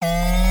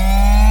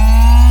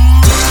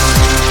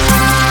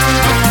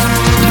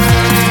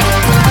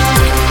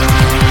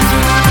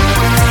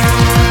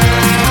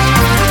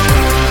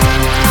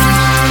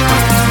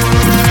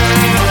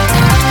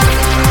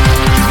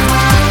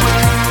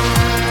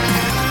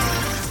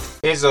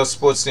Here's our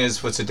sports news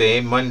for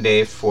today,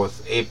 Monday,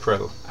 4th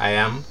April. I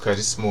am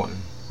Curtis Morton.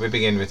 We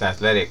begin with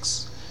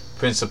athletics.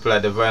 Principal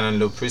at the Vernon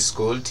Loop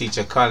Preschool,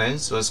 Teacher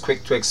Collins, was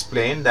quick to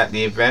explain that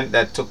the event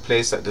that took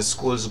place at the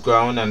school's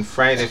ground on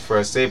Friday,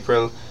 1st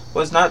April,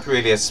 was not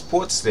really a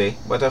sports day,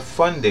 but a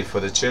fun day for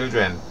the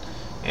children.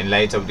 In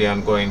light of the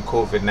ongoing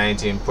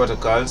COVID-19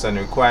 protocols and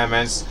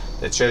requirements,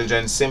 the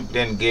children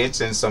simply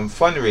engaged in some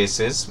fun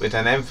races with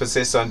an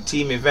emphasis on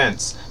team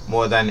events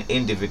more than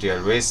individual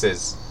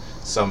races.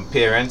 Some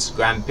parents,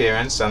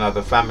 grandparents, and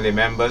other family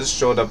members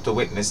showed up to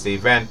witness the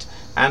event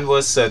and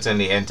were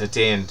certainly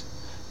entertained.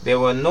 There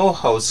were no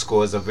house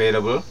scores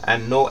available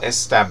and no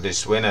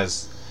established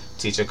winners.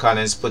 Teacher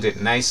Collins put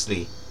it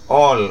nicely: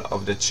 all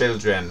of the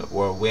children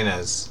were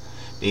winners.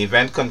 The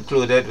event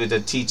concluded with a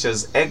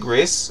teacher's egg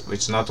race,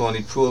 which not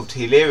only proved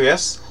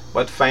hilarious,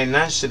 but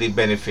financially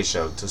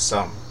beneficial to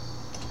some.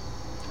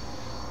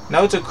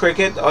 Now to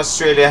cricket.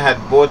 Australia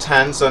had both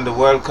hands on the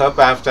World Cup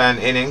after an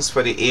innings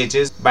for the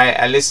ages by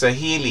Alyssa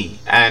Healy,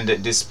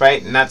 and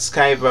despite Nat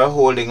Sciver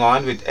holding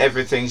on with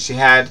everything she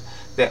had,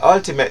 they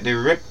ultimately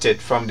ripped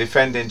it from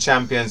defending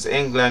champions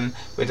England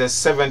with a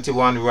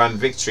 71-run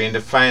victory in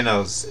the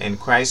finals in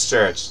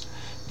Christchurch.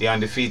 The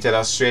undefeated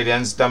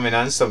Australians'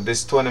 dominance of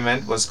this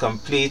tournament was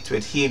complete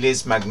with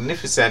Healy's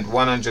magnificent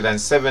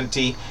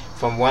 170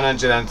 from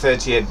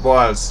 138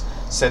 balls,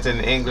 setting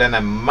England a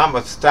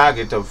mammoth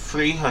target of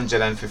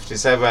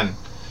 357.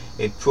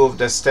 It proved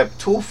a step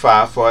too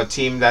far for a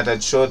team that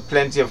had showed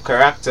plenty of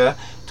character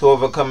to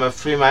overcome a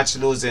 3-match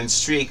losing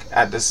streak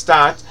at the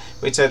start,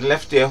 which had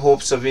left their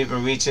hopes of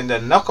even reaching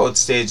the knockout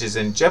stages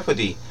in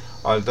jeopardy,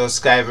 although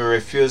Sciver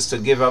refused to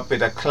give up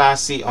with a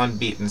classy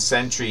unbeaten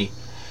century.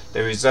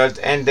 The result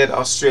ended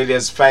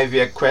Australia's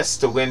 5-year quest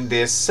to win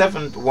their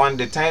 7th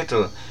one-day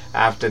title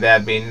after they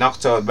had been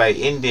knocked out by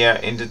India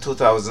in the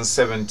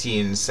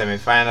 2017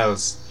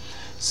 semi-finals.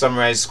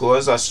 Summarized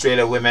scores: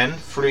 Australia women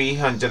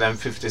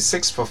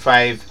 356 for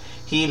 5,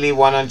 Healy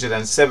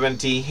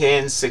 170,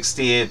 Haynes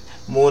 68,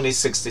 Mooney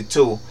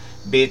 62.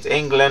 Beat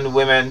England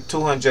women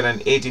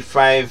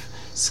 285,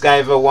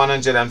 Sciver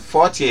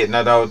 148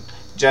 not out,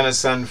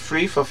 Jonathan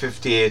 3 for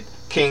 58,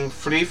 King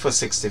 3 for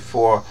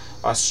 64.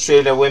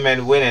 Australia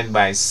women winning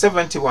by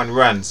 71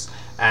 runs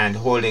and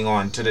holding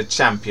on to the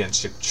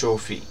championship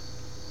trophy.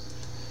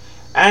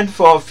 And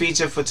for our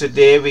feature for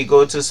today, we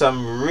go to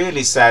some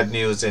really sad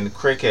news in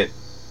cricket.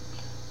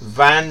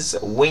 Vans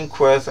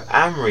Winkworth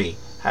Amory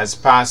has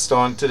passed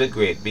on to the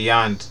great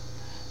beyond.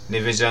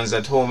 Divisions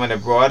at home and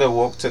abroad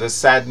awoke to the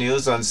sad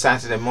news on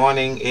Saturday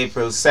morning,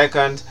 April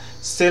 2nd,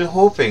 still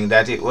hoping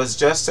that it was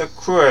just a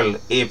cruel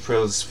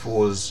April's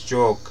Fool's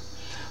joke.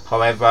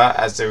 However,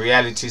 as the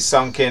reality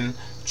sunk in,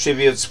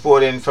 tributes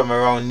poured in from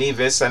around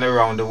Nevis and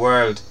around the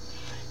world.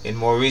 In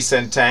more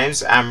recent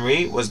times,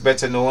 Amory was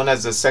better known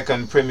as the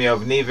second Premier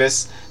of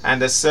Nevis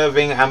and a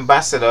serving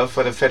ambassador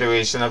for the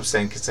Federation of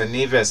St. Kitts and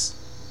Nevis.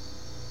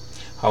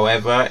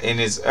 However, in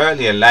his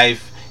earlier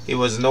life, he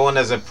was known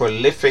as a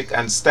prolific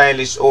and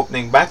stylish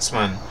opening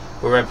batsman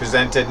who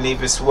represented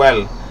Nevis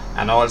well,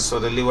 and also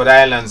the Leeward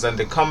Islands and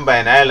the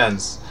Combined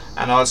Islands,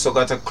 and also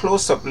got a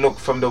close-up look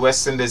from the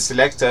West Indies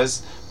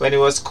selectors when he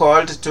was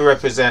called to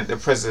represent the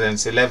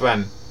President's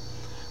 11.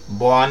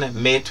 Born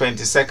May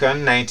 22,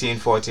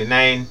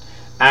 1949,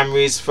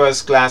 Amory's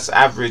first-class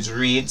average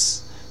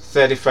reads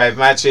 35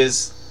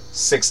 matches,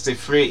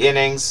 63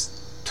 innings,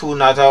 2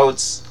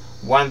 not-outs,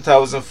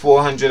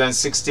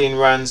 1,416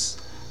 runs,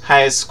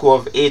 highest score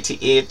of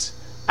 88,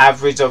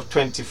 average of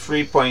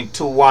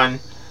 23.21,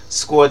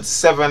 scored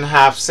 7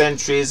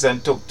 half-centuries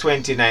and took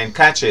 29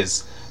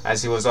 catches,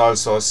 as he was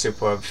also a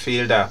superb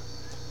fielder.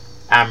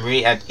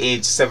 Amory, at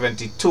age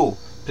 72,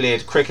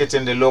 played cricket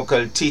in the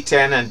local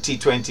T10 and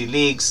T20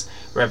 leagues,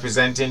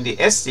 representing the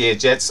SDA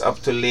Jets up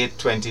to late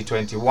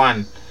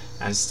 2021,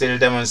 and still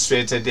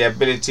demonstrated the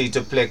ability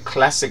to play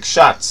classic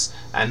shots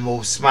and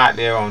move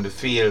smartly around the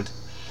field.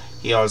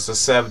 He also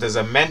served as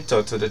a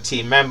mentor to the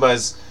team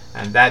members,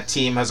 and that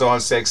team has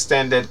also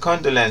extended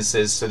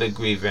condolences to the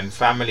grieving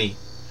family.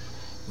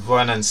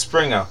 Vernon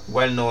Springer,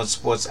 well-known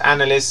sports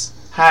analyst,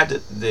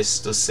 had this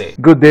to say.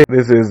 Good day,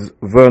 this is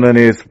Vernon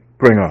A.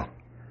 Springer,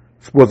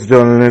 sports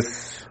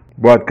journalist,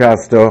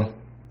 broadcaster,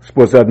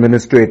 sports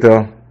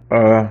administrator,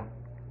 a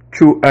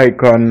true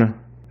icon,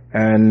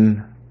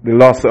 and the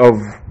loss of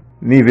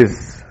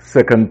Nevis'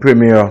 second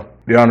Premier,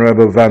 the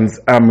Honorable Vans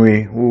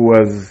Amory, who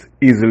was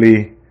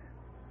easily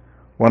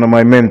one of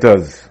my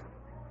mentors,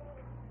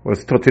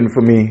 was touching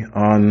for me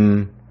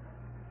on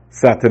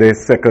Saturday,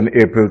 2nd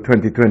April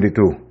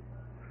 2022.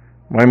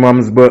 My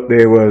mom's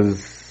birthday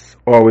was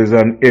always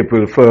on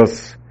April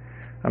 1st,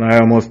 and I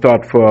almost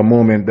thought for a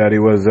moment that it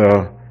was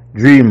a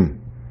dream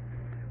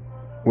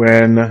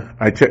when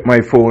I checked my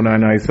phone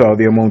and I saw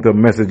the amount of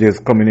messages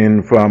coming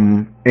in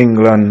from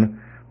England,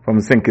 from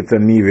St. Kitts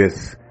and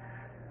Nevis.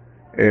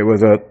 It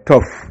was a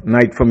tough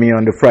night for me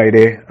on the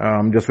Friday,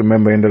 just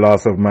remembering the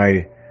loss of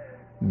my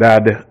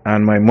dad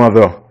and my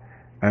mother,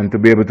 and to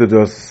be able to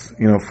just,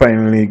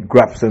 finally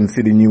grasp and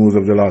see the news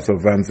of the loss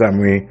of Vans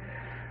Amory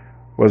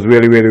was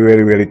really, really,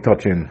 really, really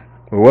touching.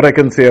 What I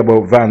can say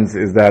about Vance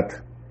is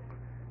that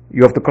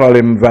you have to call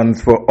him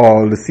Vance for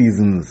all the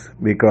seasons,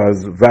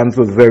 because Vance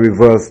was very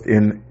versed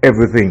in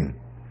everything.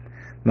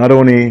 Not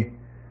only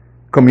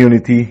his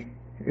community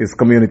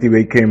where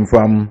he came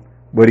from,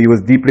 but he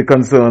was deeply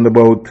concerned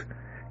about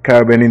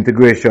Caribbean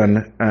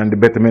integration and the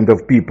betterment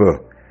of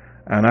people.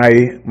 And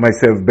I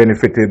myself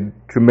benefited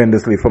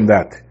tremendously from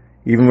that.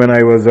 Even when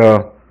I was,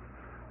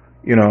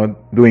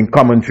 doing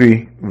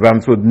commentary,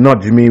 Vance would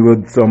nudge me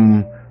with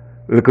some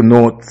little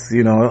notes,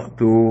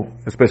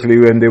 especially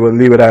when there was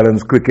Leeward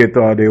Islands cricket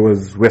or there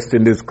was West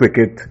Indies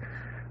cricket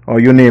or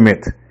you name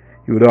it.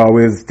 He would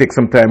always take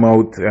some time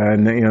out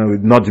and,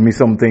 nudge me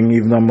something,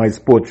 even on my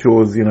sports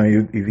shows,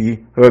 if he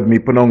heard me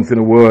pronouncing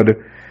a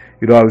word,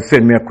 he'd always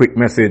send me a quick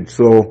message.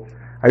 So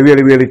I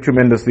really, really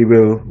tremendously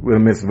will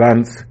miss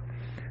Vance.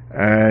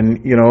 And,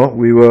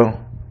 we were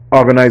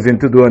organizing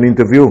to do an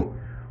interview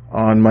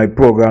on my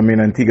program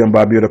in Antigua and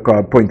Barbuda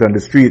called Point on the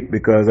Street,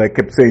 because I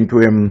kept saying to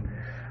him,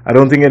 I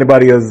don't think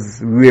anybody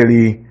has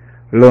really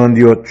learned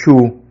your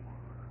true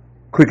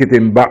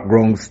cricketing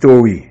background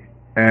story,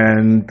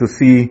 and to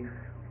see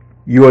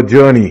your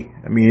journey.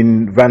 I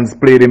mean, Vance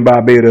played in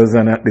Barbados,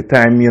 and at the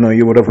time,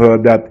 you would have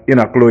heard that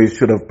Enoch Lois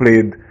should have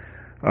played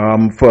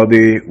for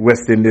the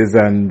West Indies,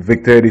 and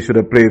Victor Eddy should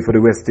have played for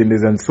the West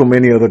Indies, and so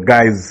many other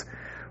guys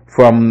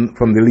from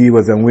the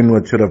Leewards and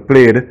Windward should have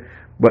played.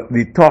 But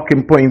the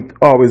talking point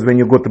always when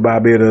you go to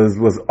Barbados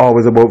was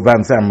always about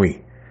Vance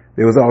Amri.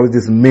 There was always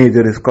this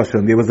major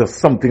discussion. There was just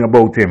something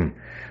about him.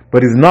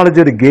 But his knowledge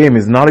of the game,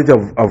 his knowledge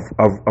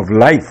of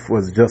life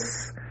was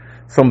just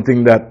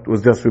something that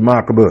was just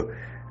remarkable.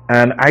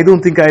 And I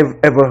don't think I've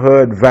ever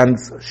heard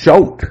Vance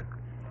shout,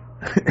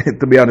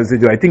 to be honest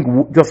with you. I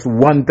think just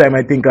one time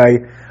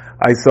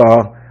I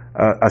saw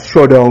a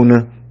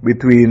showdown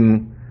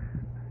between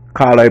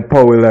Carlisle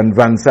Powell and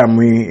Vance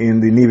Amri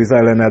in the Nevis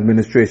Island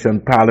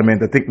Administration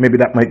Parliament. I think maybe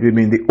that might be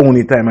the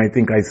only time I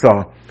think I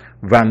saw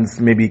Vance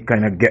maybe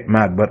kind of get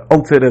mad. But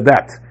outside of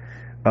that,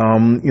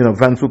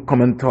 Vance would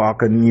come and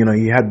talk, and,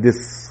 he had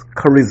this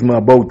charisma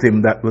about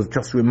him that was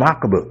just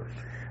remarkable.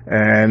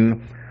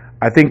 And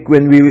I think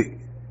when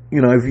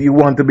if you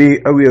want to be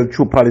a real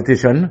true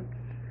politician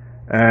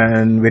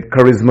and with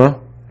charisma,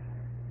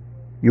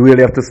 you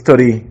really have to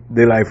study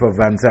the life of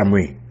Vance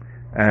Amri.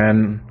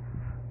 And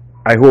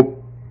I hope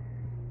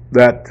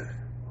that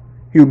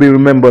he'll be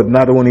remembered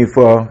not only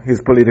for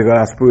his political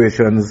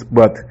aspirations,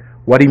 but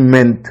what he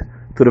meant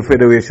to the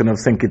Federation of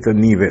St. Kitts and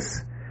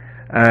Nevis.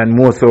 And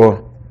more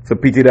so, it's a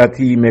pity that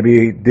he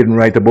maybe didn't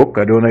write a book.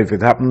 I don't know if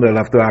it happened. I'll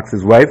have to ask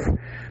his wife.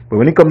 But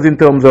when it comes in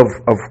terms of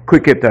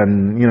cricket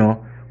and,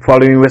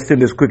 following West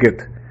Indies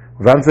cricket,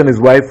 Vance and his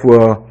wife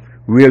were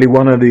really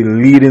one of the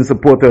leading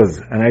supporters.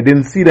 And I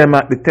didn't see them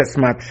at the test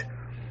match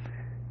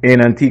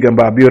in Antigua and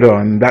Barbuda.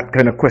 And that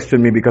kind of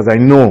questioned me, because I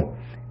know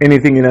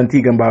anything in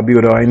Antigua and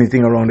Barbuda or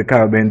anything around the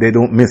Caribbean, they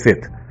don't miss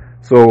it.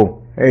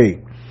 So,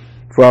 hey,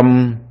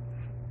 from,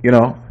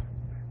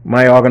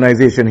 my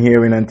organization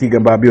here in Antigua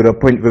and Barbuda,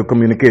 Pointville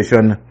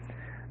Communication,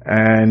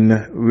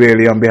 and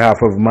really on behalf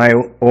of my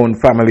own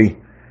family,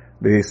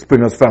 the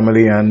Springers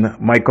family, and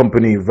my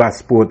company, Vast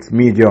Sports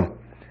Media,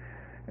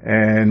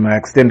 and my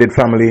extended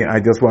family, I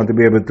just want to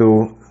be able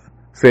to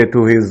say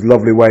to his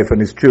lovely wife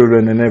and his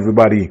children and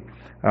everybody,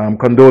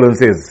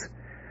 condolences.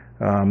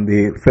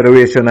 The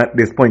Federation at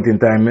this point in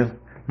time,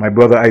 my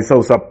brother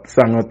Isausa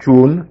sang a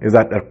tune, is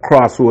at a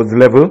crossroads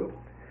level,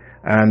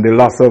 and the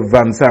loss of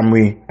Vance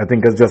Amri, I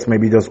think, has just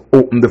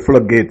opened the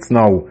floodgates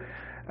now.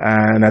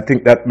 And I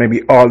think that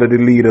maybe all of the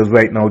leaders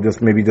right now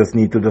just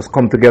need to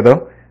come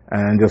together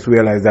and just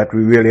realize that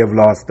we really have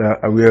lost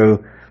a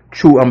real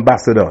true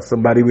ambassador,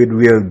 somebody with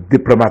real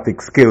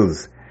diplomatic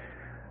skills.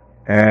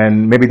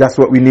 And maybe that's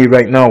what we need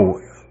right now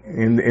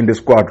in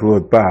this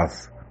quadroad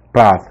path.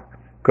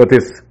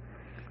 Curtis,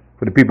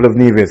 for the people of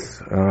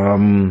Nevis,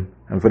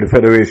 and for the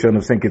Federation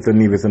of St. Kitts and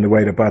Nevis and the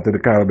wider part of the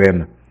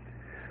Caribbean,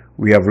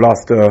 we have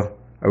lost a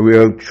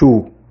real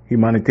true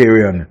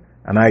humanitarian,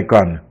 an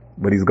icon,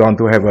 but he's gone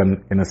to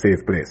heaven in a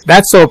safe place.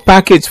 That's our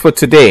package for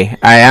today.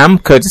 I am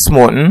Curtis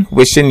Morton,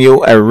 wishing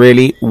you a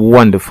really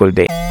wonderful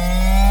day.